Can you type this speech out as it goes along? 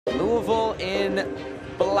Louisville in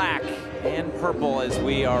black and purple as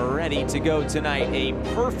we are ready to go tonight. A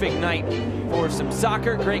perfect night for some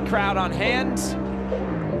soccer. Great crowd on hand.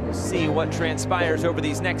 We'll see what transpires over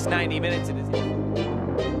these next 90 minutes.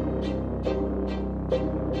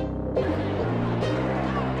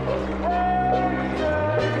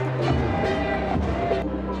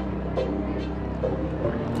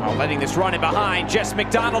 Letting this run in behind. Jess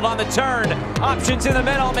McDonald on the turn. Options in the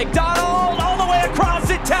middle. McDonald all the way across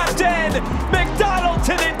it. Tapped in. McDonald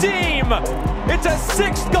to Nadim. It's a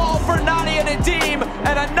 6th goal for Nadia Nadim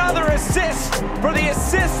and another assist for the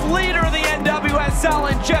assist leader of the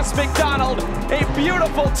NWSL and Jess McDonald. A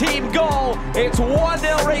beautiful team goal. It's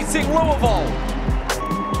 1-0 Racing Louisville.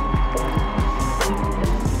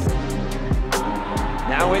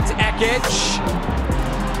 Now it's Ekic.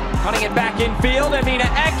 Cutting it back in field, Amina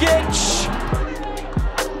Ekic.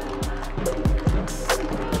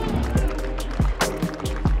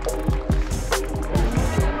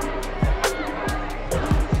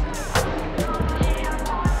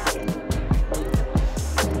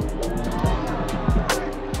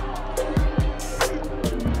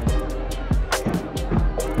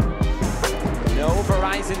 No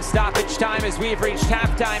Verizon stoppage time as we've reached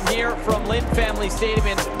halftime here from Lynn Family Stadium.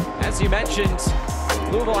 And as you mentioned,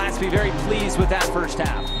 Louisville has to be very pleased with that first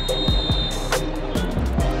half.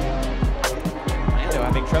 Orlando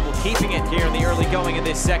having trouble keeping it here in the early going of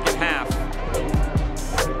this second half.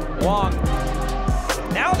 Wong.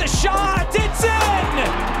 Now the shot, it's in!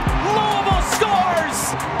 Louisville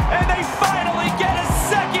scores! And they finally get a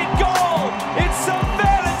second goal! It's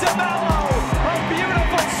Savannah DeMello! A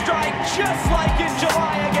beautiful strike, just like in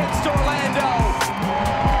July against Orlando.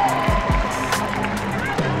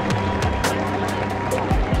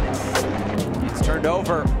 Turned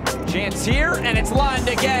over, chance here, and it's Lund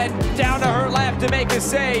again, down to her left to make a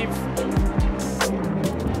save.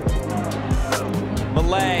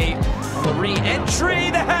 Malay, the re-entry,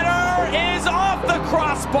 the header is off the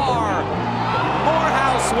crossbar.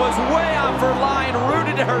 Morehouse was way off her line,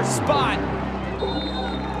 rooted to her spot.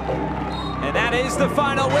 And that is the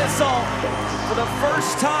final whistle. For the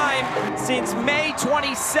first time since May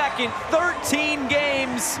 22nd, 13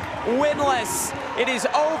 games winless. It is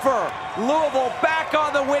over. Louisville back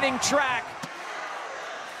on the winning track.